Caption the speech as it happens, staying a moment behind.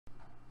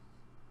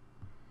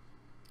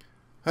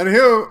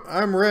Hello,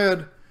 I'm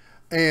Red,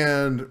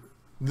 and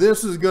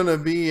this is going to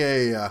be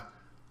a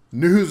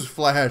news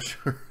flash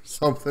or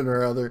something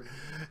or other.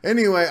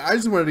 Anyway, I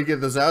just wanted to get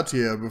this out to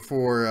you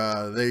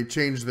before they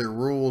change their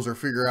rules or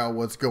figure out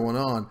what's going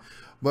on.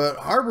 But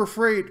Harbor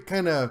Freight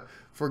kind of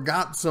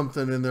forgot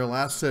something in their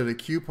last set of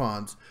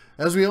coupons.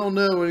 As we all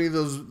know, any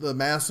of the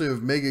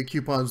massive mega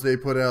coupons they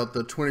put out,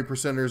 the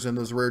 20%ers and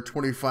those rare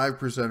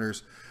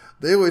 25%ers,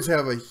 they always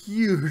have a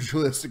huge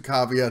list of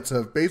caveats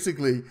of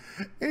basically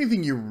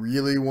anything you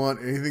really want,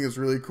 anything that's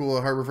really cool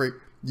at Harbor Freight,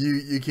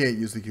 you can't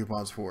use the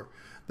coupons for.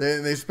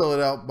 They spell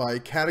it out by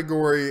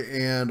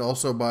category and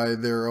also by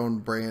their own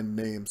brand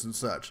names and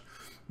such.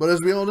 But as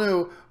we all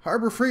know,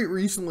 Harbor Freight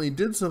recently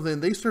did something.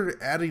 They started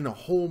adding a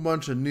whole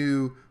bunch of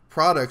new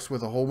products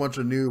with a whole bunch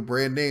of new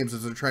brand names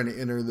as they're trying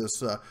to enter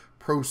this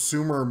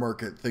prosumer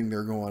market thing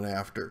they're going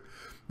after.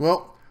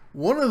 Well,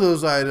 one of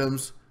those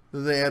items that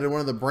they added, one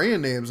of the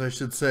brand names, I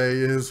should say,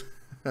 is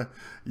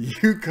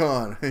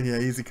Yukon. Yeah,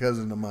 he's a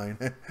cousin of mine.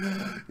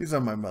 He's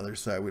on my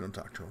mother's side. We don't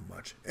talk to him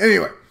much.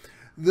 Anyway,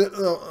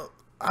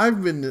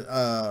 I've been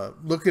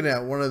looking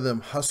at one of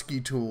them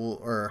Husky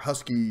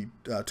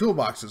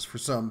toolboxes for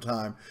some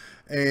time,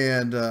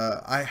 and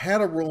I had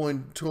a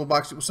rolling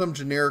toolbox. It was some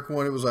generic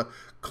one. It was a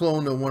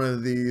clone of one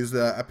of these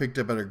that I picked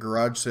up at a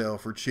garage sale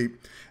for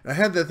cheap. And I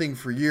had that thing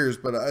for years,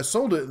 but I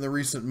sold it in the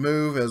recent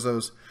move as I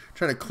was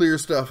trying to clear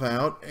stuff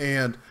out,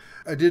 and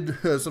I did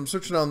some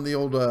searching on the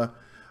old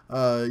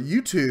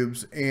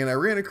YouTubes, and I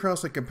ran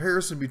across a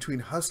comparison between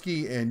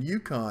Husky and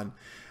Yukon.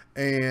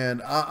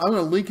 And I'm going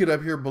to link it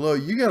up here below.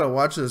 You got to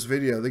watch this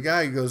video. The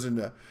guy goes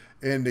into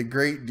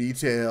great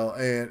detail,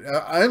 and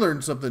I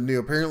learned something new.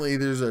 Apparently,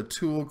 there's a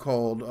tool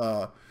called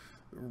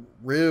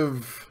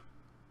Riv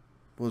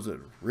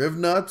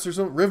Nuts or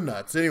something? Riv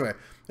Nuts. Anyway,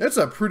 that's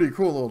a pretty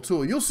cool little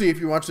tool. You'll see if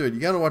you watch the video.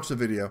 You got to watch the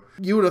video.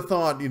 You would have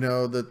thought, you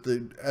know,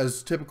 that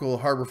as typical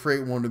Harbor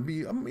Freight one to be,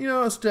 you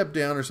know, a step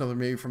down or something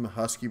maybe from the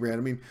Husky brand.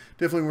 I mean,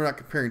 definitely we're not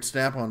comparing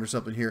Snap-on or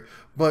something here.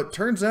 But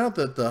turns out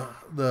that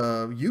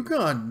the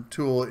Yukon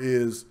tool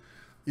is,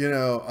 you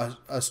know,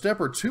 a step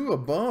or two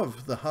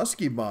above the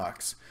Husky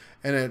box.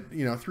 And at,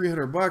 you know,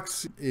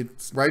 $300,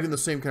 it's right in the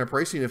same kind of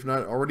pricing, if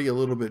not already a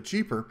little bit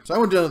cheaper. So I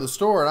went down to the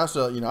store and I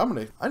said, you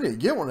know, I need to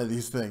get one of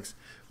these things.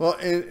 Well,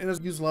 and I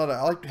use a lot of,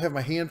 I like to have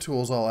my hand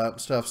tools all out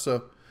and stuff.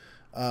 So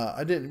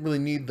I didn't really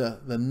need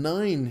the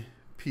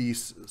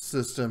 9-piece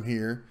system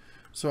here.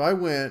 So I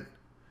went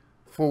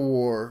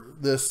for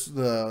this,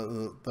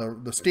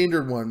 the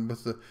standard one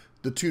with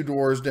the 2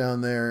 doors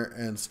down there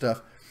and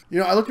stuff. You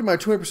know, I looked at my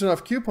 20%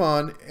 off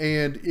coupon,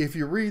 and if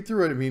you read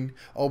through it, I mean,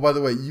 oh, by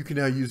the way, you can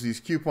now use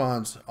these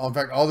coupons. In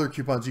fact, all their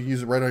coupons, you can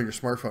use it right on your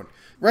smartphone.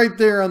 Right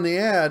there on the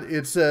ad,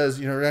 it says,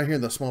 you know, down here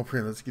in the small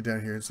print, let's get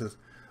down here, it says,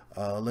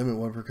 limit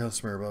 1 per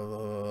customer, blah, blah,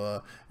 blah,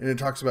 blah. And it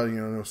talks about, you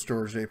know, no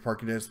storage day,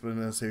 parking days, but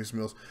no saves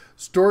meals.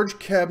 Storage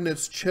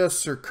cabinets,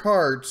 chests, or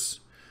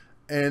carts.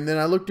 And then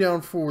I looked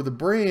down for the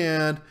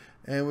brand,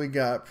 and we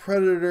got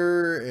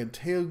Predator, and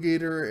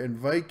Tailgater, and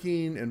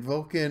Viking, and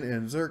Vulcan,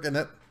 and Zerk,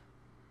 and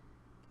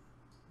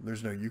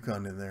there's no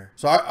Yukon in there.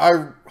 So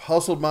I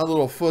hustled my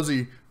little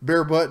fuzzy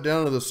bare butt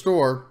down to the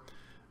store,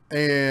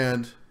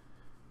 and,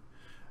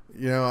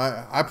 you know,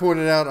 I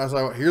pointed out, I was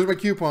like, here's my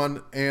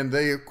coupon. And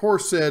they, of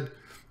course, said,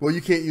 well, you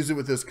can't use it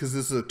with this because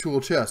this is a tool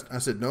chest. I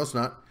said, no, it's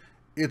not.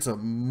 It's a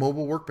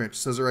mobile workbench. It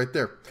says it right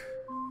there.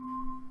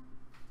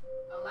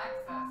 Alexa,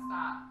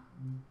 stop.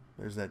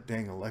 There's that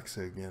dang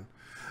Alexa again.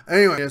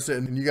 Anyway,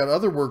 and you got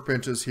other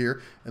workbenches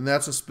here, and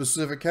that's a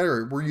specific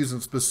category. We're using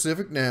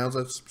specific nouns,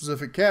 that's a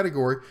specific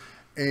category.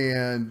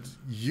 And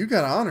you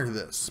got to honor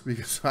this,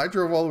 because I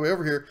drove all the way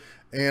over here,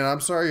 and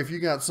I'm sorry if you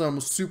got some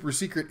super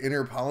secret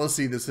inner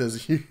policy that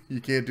says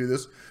you can't do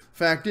this.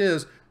 Fact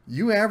is,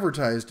 you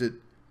advertised it,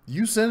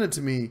 you sent it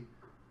to me,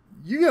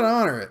 you got to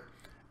honor it.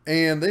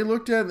 And they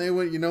looked at it and they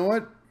went, you know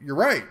what? You're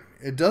right.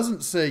 It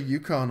doesn't say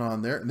Yukon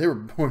on there, and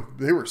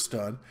they were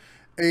stunned.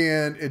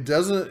 And it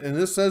doesn't, and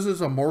this says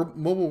it's a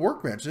mobile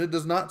workbench, and it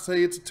does not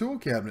say it's a tool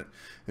cabinet,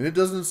 and it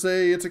doesn't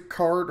say it's a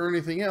cart or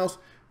anything else.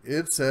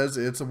 It says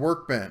it's a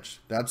workbench.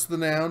 That's the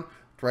noun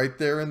right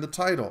there in the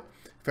title.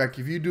 In fact,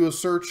 if you do a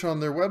search on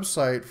their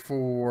website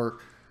for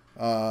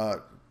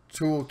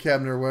tool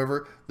cabinet or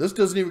whatever, this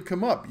doesn't even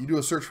come up. You do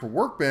a search for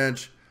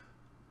workbench,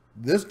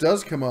 this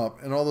does come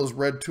up, and all those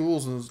red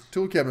tools and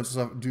tool cabinets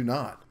and stuff do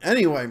not.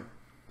 Anyway,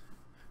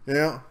 you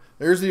know,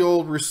 there's the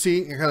old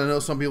receipt. You kind of know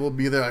some people will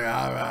be there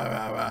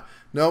like,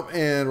 Nope,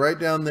 and right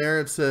down there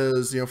it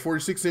says, you know,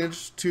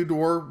 46-inch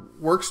 2-door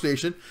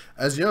workstation.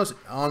 As you know,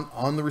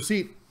 on the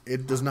receipt,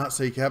 it does not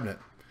say cabinet.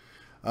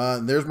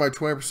 There's my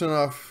 20%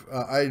 off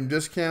item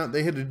discount.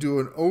 They had to do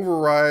an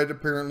override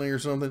apparently or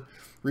something.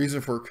 Reason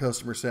for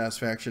customer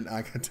satisfaction.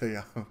 I can tell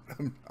you,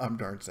 I'm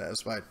darn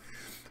satisfied.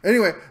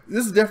 Anyway,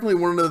 this is definitely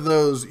one of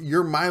those,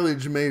 your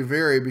mileage may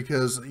vary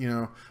because, you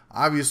know,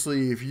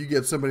 obviously if you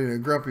get somebody in a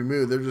grumpy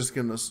mood, they're just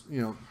going to,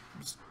 you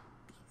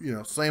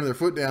know, slam their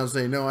foot down and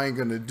say, no, I ain't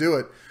going to do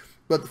it.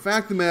 But the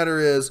fact of the matter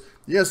is,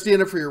 you got to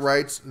stand up for your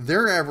rights.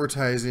 They're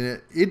advertising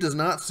it. It does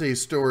not say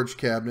storage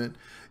cabinet.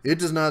 It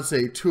does not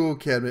say tool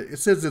cabinet. It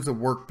says it's a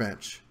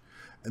workbench.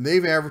 And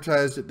they've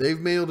advertised it. They've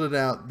mailed it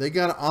out. They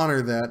got to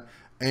honor that.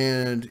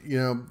 And, you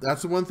know,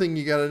 that's the one thing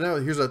you got to know.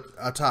 Here's a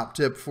top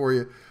tip for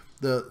you.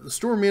 The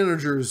store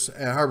managers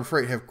at Harbor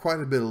Freight have quite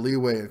a bit of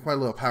leeway and quite a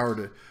little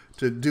power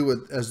to do it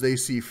as they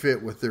see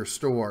fit with their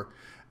store.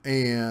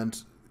 And,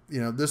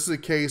 you know, this is a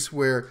case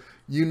where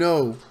you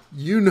know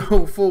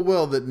full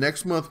well that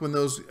next month when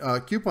those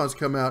coupons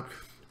come out,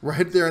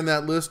 right there in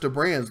that list of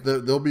brands,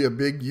 there'll be a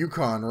big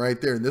Yukon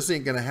right there. And this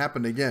ain't going to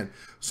happen again.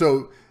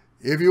 So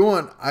if you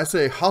want, I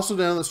say hustle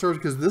down to the stores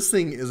because this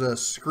thing is a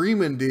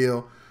screaming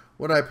deal.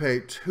 What'd I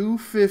pay?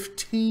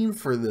 $2.15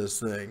 for this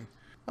thing.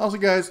 Also,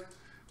 guys,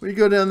 when you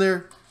go down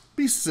there,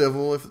 be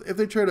civil. If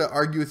they try to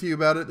argue with you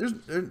about it,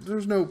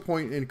 there's no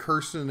point in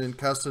cursing and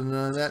cussing and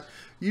none of that.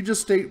 You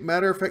just state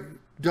matter of fact,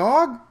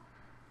 dog,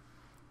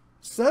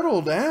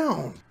 settle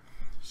down.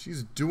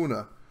 She's doing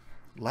a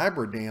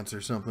Labra dance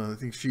or something. I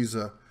think she's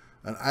an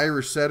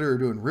Irish setter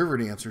doing river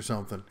dance or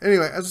something.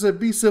 Anyway, as I said,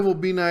 be civil,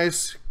 be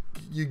nice.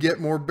 You get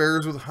more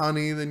bears with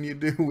honey than you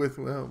do with,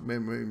 well,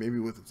 maybe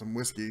with some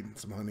whiskey and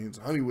some honey and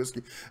some honey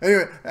whiskey.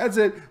 Anyway, that's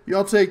it.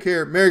 Y'all take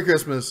care. Merry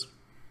Christmas.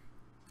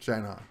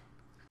 Shine on.